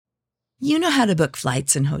You know how to book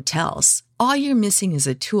flights and hotels. All you're missing is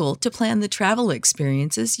a tool to plan the travel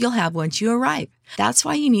experiences you'll have once you arrive. That's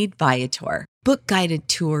why you need Viator. Book guided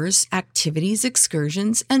tours, activities,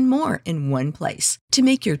 excursions, and more in one place to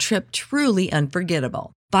make your trip truly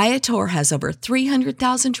unforgettable. Viator has over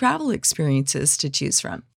 300,000 travel experiences to choose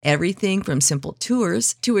from. Everything from simple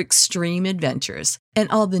tours to extreme adventures and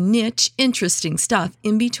all the niche, interesting stuff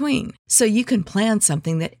in between. So you can plan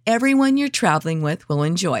something that everyone you're traveling with will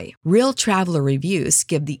enjoy. Real traveler reviews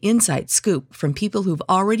give the inside scoop from people who've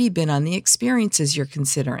already been on the experiences you're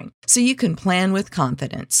considering. So you can plan with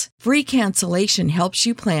confidence. Free cancellation helps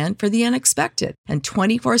you plan for the unexpected. And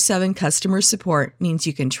 24/7 customer support means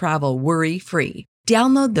you can travel worry-free.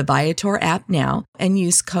 Download the Viator app now and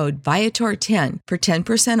use code Viator10 for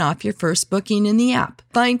 10% off your first booking in the app.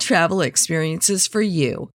 Find travel experiences for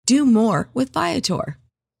you. Do more with Viator.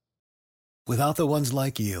 Without the ones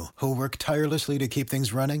like you, who work tirelessly to keep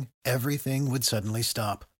things running, everything would suddenly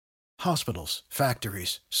stop. Hospitals,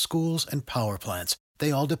 factories, schools, and power plants,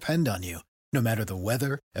 they all depend on you. No matter the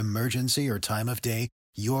weather, emergency, or time of day,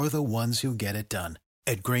 you're the ones who get it done.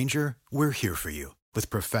 At Grainger, we're here for you with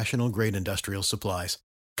professional-grade industrial supplies.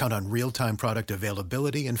 Count on real-time product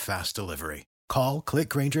availability and fast delivery. Call, click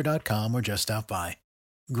Grainger.com, or just stop by.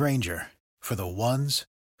 Grainger, for the ones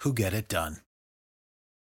who get it done.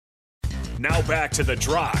 Now back to The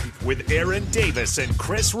Drive with Aaron Davis and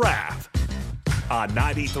Chris Raff on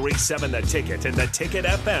 93.7 The Ticket and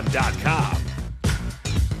theticketfm.com.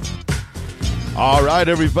 All right,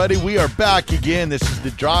 everybody, we are back again. This is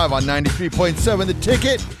The Drive on 93.7 The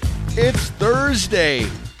Ticket. It's Thursday.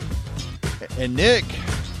 And Nick,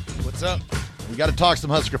 what's up? We got to talk some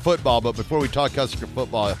Husker football, but before we talk Husker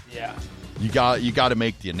football, you got to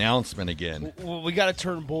make the announcement again. Well, we got to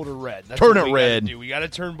turn Boulder red. That's turn what it we red. We got to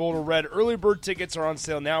turn Boulder red. Early bird tickets are on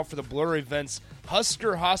sale now for the Blur Events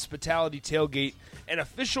Husker Hospitality Tailgate, an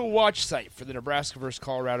official watch site for the Nebraska versus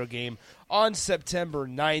Colorado game on September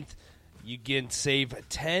 9th. You can save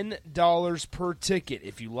 $10 per ticket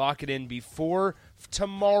if you lock it in before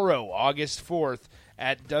tomorrow, August 4th,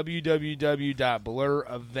 at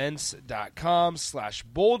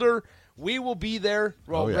www.blurevents.com/Boulder. We will be there.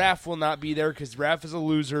 Well, Raph will not be there because Raph is a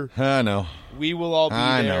loser. I know. We will all be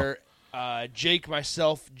there. Jake,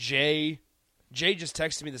 myself, Jay. Jay just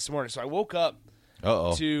texted me this morning, so I woke up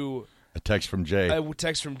to a text from Jay. A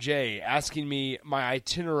text from Jay asking me my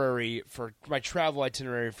travel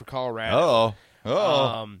itinerary for Colorado.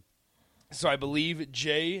 So I believe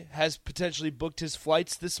Jay has potentially booked his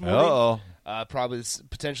flights this morning. Probably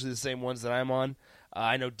potentially the same ones that I'm on.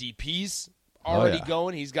 I know DP's already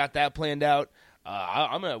going. He's got that planned out.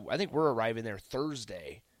 I think we're arriving there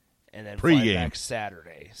Thursday, and then flying back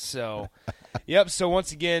Saturday. So, yep. So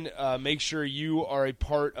once again, make sure you are a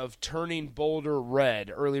part of turning Boulder red.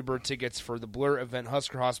 Early bird tickets for the Blur Event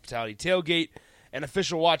Husker Hospitality Tailgate, an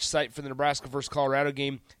official watch site for the Nebraska versus Colorado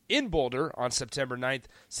game in Boulder on September 9th.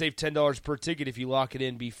 Save $10 per ticket if you lock it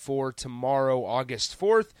in before tomorrow, August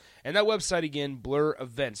 4th. And that website again, Blur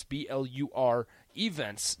Events, BLUR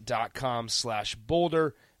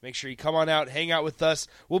events.com/Boulder. Make sure you come on out, hang out with us.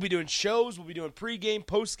 We'll be doing shows. We'll be doing pregame,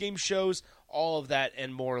 postgame shows, all of that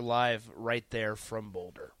and more live right there from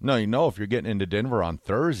Boulder. No, if you're getting into Denver on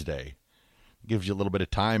Thursday, gives you a little bit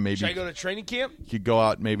of time. Maybe should I go to training camp? You could go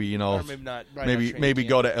out, maybe or maybe not. Maybe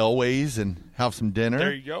go to Elway's and have some dinner.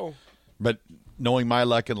 There you go. But knowing my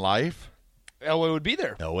luck in life, Elway would be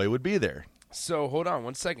there. So hold on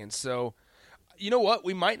 1 second. So, you know what?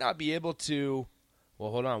 We might not be able to.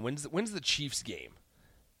 Well, hold on. When's the Chiefs game?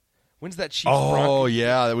 When's that Chiefs? Oh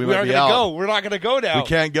yeah, we might be out. Go. We're not going to go now. We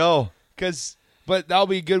can't go but that'll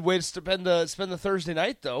be a good way to spend the Thursday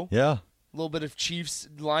night though. Yeah. A little bit of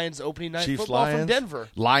Chiefs-Lions opening night Chiefs, football Lions, from Denver.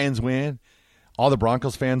 Lions win. All the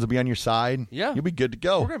Broncos fans will be on your side. Yeah. You'll be good to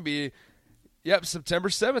go. We're going to be, September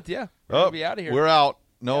 7th, yeah. We're going to be out of here. We're out.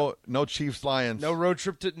 No Chiefs, Lions. No road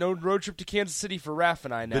trip to Kansas City for Raph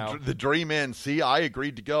and I now. The dream ends. See, I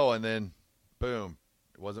agreed to go, and then, boom,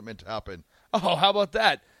 it wasn't meant to happen. Oh, how about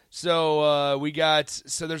that? So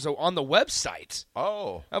there's on the website.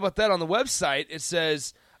 Oh. How about that? On the website, it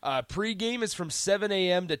says pregame is from 7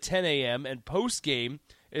 a.m. to 10 a.m. and postgame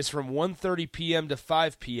is from 1:30 p.m. to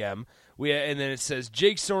 5 p.m. And then it says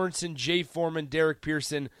Jake Sorensen, Jay Foreman, Derek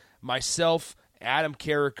Pearson, myself, Adam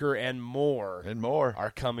Carricker, and more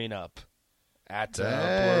are coming up at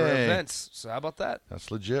Blur Events. So how about that?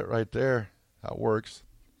 That's legit right there. That works.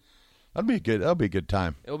 That'll be a good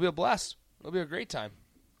time. It'll be a blast. It'll be a great time.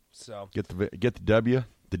 So get the W.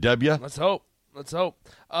 The W. Let's hope.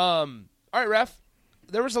 All right, Ref.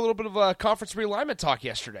 There was a little bit of a conference realignment talk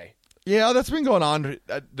yesterday. Yeah, that's been going on.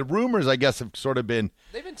 The rumors, I guess, have sort of been...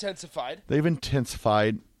 They've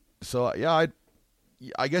intensified. So, yeah,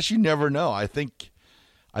 I guess you never know. I think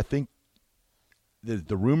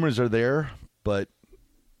the rumors are there, but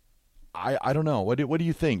I don't know. What do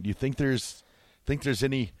you think? Do you think there's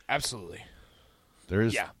any... Absolutely.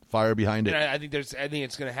 There's fire behind it. And I think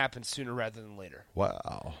it's going to happen sooner rather than later.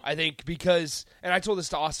 Wow. I think because, and I told this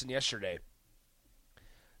to Austin yesterday,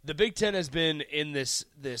 the Big Ten has been in this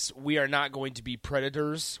we are not going to be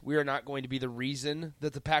predators. We are not going to be the reason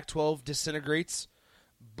that the Pac-12 disintegrates.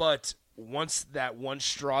 But once that one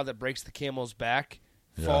straw that breaks the camel's back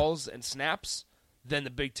falls and snaps, then the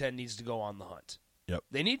Big Ten needs to go on the hunt. Yep.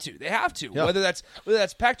 They need to. They have to. Yep. Whether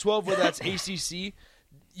that's Pac-12, whether that's ACC,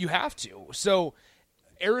 you have to. So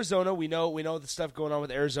Arizona, we know the stuff going on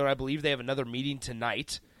with Arizona. I believe they have another meeting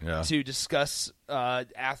tonight to discuss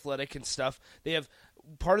athletic and stuff. They have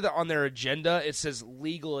part of on their agenda. It says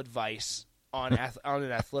legal advice on on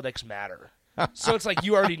an athletics matter. So it's like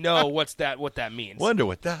you already know what that means. Wonder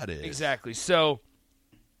what that is. Exactly. So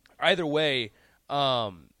either way,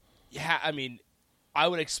 I mean, I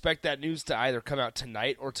would expect that news to either come out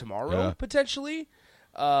tonight or tomorrow potentially.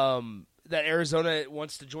 That Arizona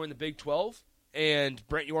wants to join the Big 12. And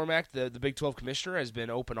Brent Yormark, the Big 12 commissioner, has been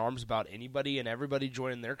open arms about anybody and everybody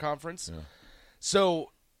joining their conference. Yeah.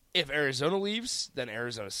 So if Arizona leaves, then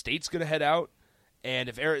Arizona State's going to head out. And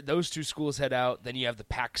if those two schools head out, then you have the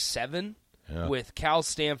Pac-7 with Cal,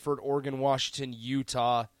 Stanford, Oregon, Washington,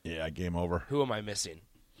 Utah. Yeah, game over. Who am I missing?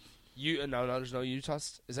 No, there's no Utah.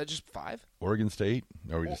 Is that just 5? Oregon State?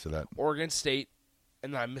 No, we just said that. Oregon State,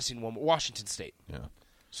 and then I'm missing one more. Washington State. Yeah.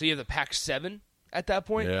 So you have the Pac-7 at that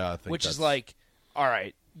point? Yeah, I think which is like, all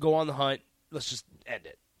right, go on the hunt. Let's just end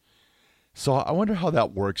it. So I wonder how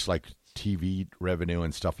that works, like TV revenue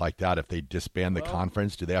and stuff like that. If they disband the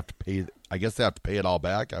conference, do they have to pay? I guess they have to pay it all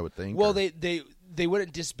back, I would think. Well, they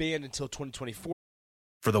wouldn't disband until 2024.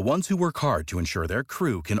 For the ones who work hard to ensure their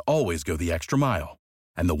crew can always go the extra mile,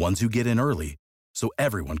 and the ones who get in early so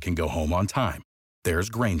everyone can go home on time, there's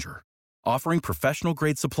Grainger, offering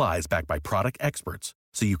professional-grade supplies backed by product experts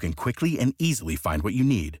so you can quickly and easily find what you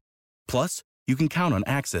need. Plus, you can count on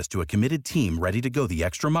access to a committed team ready to go the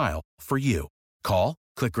extra mile for you. Call,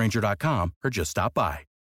 click Grainger.com, or just stop by.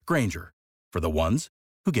 Grainger, for the ones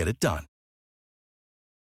who get it done.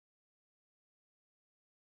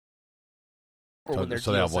 So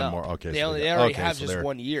they have one more. Okay, they already have just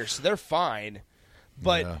 1 year, so they're fine.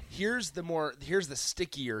 But here's the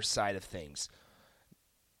stickier side of things.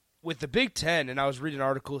 With the Big Ten, and I was reading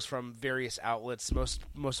articles from various outlets,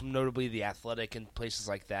 most notably The Athletic and places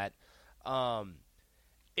like that.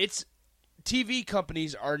 It's TV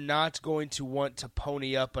companies are not going to want to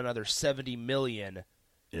pony up another $70 million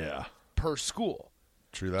per school.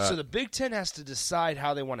 True that. So the Big Ten has to decide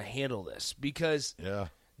how they want to handle this because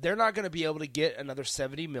they're not going to be able to get another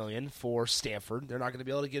 $70 million for Stanford. They're not going to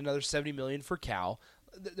be able to get another $70 million for Cal.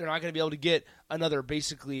 They're not going to be able to get another,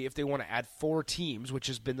 basically, if they want to add 4 teams, which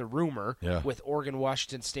has been the rumor with Oregon,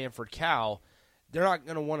 Washington, Stanford, Cal, they're not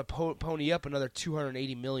going to want to pony up another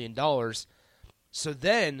 $280 million. So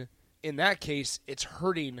then, in that case, it's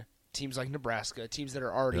hurting teams like Nebraska, teams that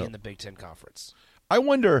are already in the Big Ten Conference. I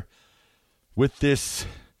wonder, with the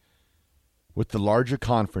larger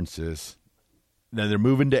conferences, now they're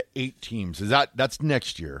moving to 8 teams. That's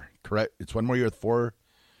next year, correct? It's one more year with 4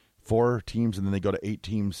 teams, and then they go to 8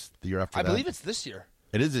 teams the year after that. I believe it's this year.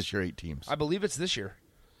 It is this year, 8 teams. I believe it's this year.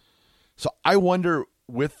 So I wonder,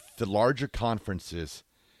 with the larger conferences,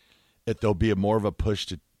 if there'll be more of a push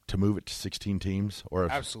to move it to 16 teams, or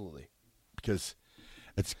if, absolutely, because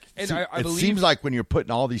it believe, seems like when you're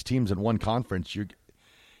putting all these teams in one conference,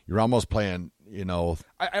 you're almost playing.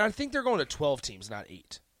 I think they're going to 12 teams, not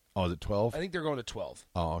 8. Oh, is it 12? I think they're going to 12.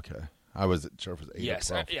 Oh, okay. I wasn't sure if it was 8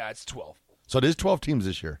 yes, or 12. It's 12. So it is 12 teams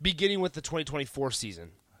this year. Beginning with the 2024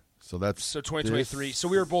 season. So 2023. So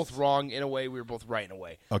we were both wrong in a way. We were both right in a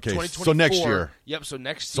way. Okay, so next year. Yep, so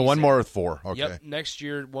next season. So one more with 4. Okay. Yep, next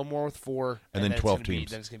year, one more with 4. And then 12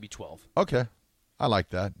 teams. Then it's going to be 12. Okay. I like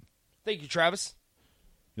that. Thank you, Travis.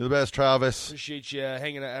 You're the best, Travis. Appreciate you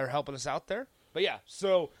hanging or helping us out there. But yeah,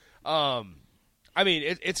 so, I mean,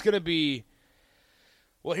 it's going to be...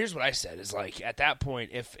 Well, here's what I said, is like, at that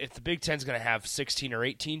point, if the Big Ten's going to have 16 or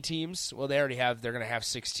 18 teams, well, they're going to have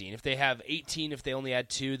 16. If they have 18, if they only add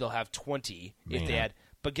 2, they'll have 20 if they add.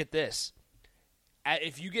 But get this.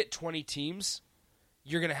 If you get 20 teams,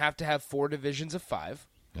 you're going to have 4 divisions of 5.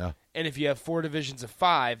 Yeah. And if you have 4 divisions of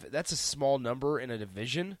 5, that's a small number in a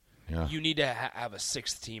division. Yeah. You need to have a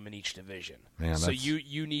 6th team in each division. Man, so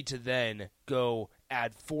you need to then go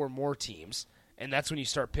add 4 more teams. And that's when you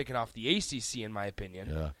start picking off the ACC, in my opinion.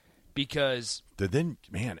 Yeah. because then,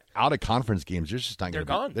 man, out of conference games, there's just not they're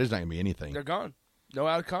gonna gone. There's not going to be anything. They're gone. No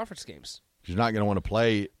out of conference games. You're not going to want to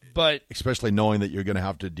play, but especially knowing that you're going to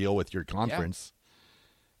have to deal with your conference.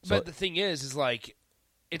 Yeah. But the thing is like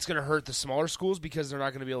it's going to hurt the smaller schools because they're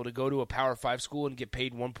not going to be able to go to a Power 5 school and get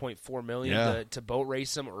paid $1.4 million to boat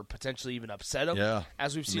race them or potentially even upset them,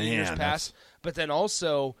 as we've seen in years past. But then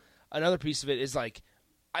also another piece of it is like,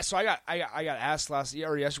 I got asked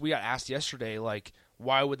we got asked yesterday, like,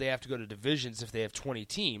 why would they have to go to divisions if they have 20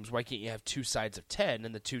 teams? Why can't you have two sides of 10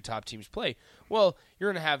 and the two top teams play? Well,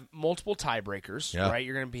 you're going to have multiple tiebreakers, right?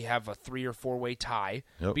 You're going to have a 3 or 4-way tie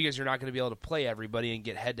because you're not going to be able to play everybody and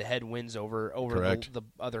get head-to-head wins over the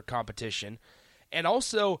other competition. And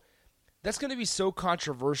also, that's going to be so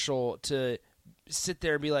controversial to sit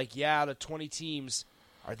there and be like, out of 20 teams,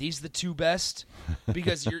 are these the two best?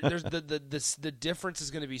 Because there's the difference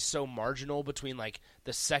is going to be so marginal between like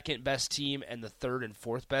the second best team and the third and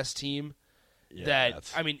fourth best team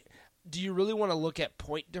do you really want to look at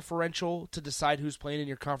point differential to decide who's playing in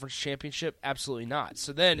your conference championship? Absolutely not.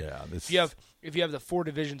 So then if you have the 4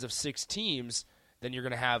 divisions of 6 teams, then you're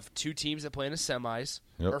going to have 2 teams that play in the semis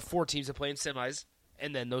or 4 teams that play in semis,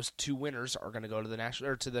 and then those 2 winners are going to go to the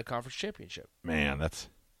national or to the conference championship. Man, that's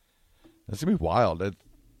going to be wild.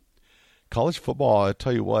 College football, I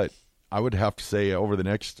tell you what, I would have to say over the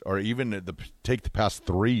next, or even take the past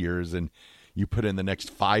 3 years and you put in the next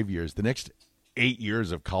 5 years, the next 8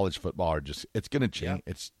 years of college football are it's going to change.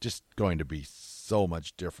 Yeah. It's just going to be so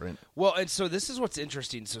much different. Well, and so this is what's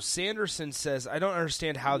interesting. So Sanderson says, I don't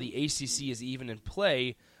understand how the ACC is even in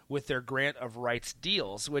play with their grant of rights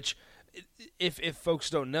deals, which if folks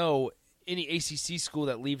don't know, any ACC school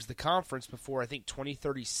that leaves the conference before, I think,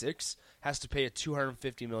 2036 has to pay a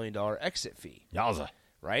 $250 million exit fee. Yowza.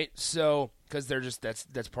 Right? So, because they're just,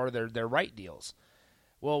 that's part of their right deals.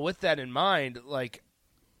 Well, with that in mind, like,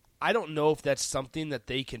 I don't know if that's something that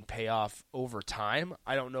they can pay off over time.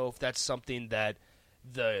 I don't know if that's something that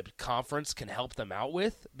the conference can help them out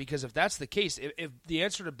with, because if that's the case, if the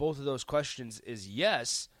answer to both of those questions is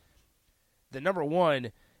yes, then number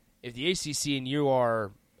one, if the ACC and you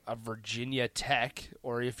are a Virginia Tech,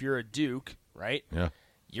 or if you're a Duke, right? Yeah.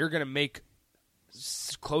 You're going to make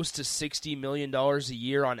close to $60 million a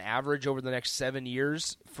year on average over the next 7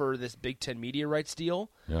 years for this Big Ten media rights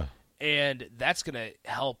deal. Yeah. And that's going to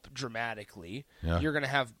help dramatically. Yeah. You're going to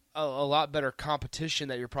have a lot better competition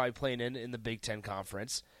that you're probably playing in the Big Ten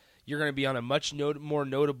Conference. You're going to be on a much more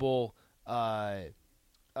notable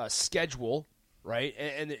schedule, right?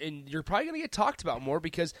 And you're probably going to get talked about more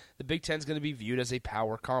because the Big Ten is going to be viewed as a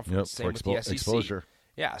power conference. Same with the SEC. Exposure.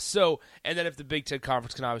 Yeah. So, and then if the Big Ten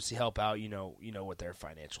Conference can obviously help out, you know what their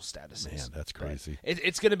financial status is. Man, that's crazy.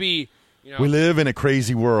 It's going to be. We live in a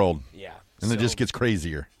crazy world. Yeah. And it just gets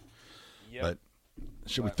crazier. Yep. But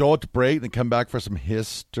should we throw it to break and then come back for some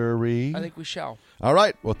history? I think we shall. All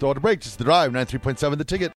right. We'll throw it to break. Just The Drive, 93.7 The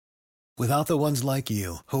Ticket. Without the ones like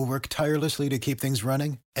you, who work tirelessly to keep things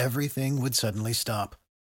running, everything would suddenly stop.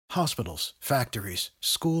 Hospitals, factories,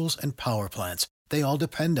 schools, and power plants, they all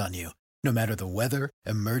depend on you. No matter the weather,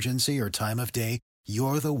 emergency, or time of day,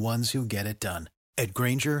 you're the ones who get it done. At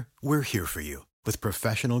Grainger, we're here for you with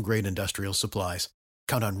professional-grade industrial supplies.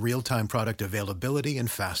 Count on real-time product availability and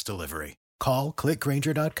fast delivery. Call,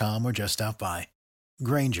 clickgrainger.com, or just stop by.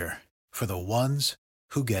 Grainger, for the ones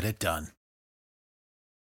who get it done.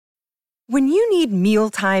 When you need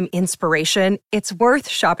mealtime inspiration, it's worth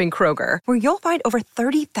shopping Kroger, where you'll find over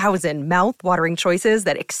 30,000 mouth-watering choices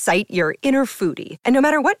that excite your inner foodie. And no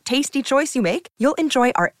matter what tasty choice you make, you'll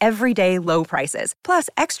enjoy our everyday low prices, plus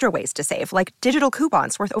extra ways to save, like digital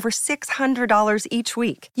coupons worth over $600 each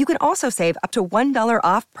week. You can also save up to $1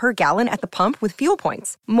 off per gallon at the pump with fuel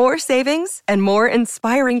points. More savings and more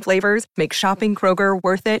inspiring flavors make shopping Kroger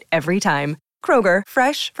worth it every time. Kroger,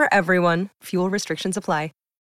 fresh for everyone. Fuel restrictions apply.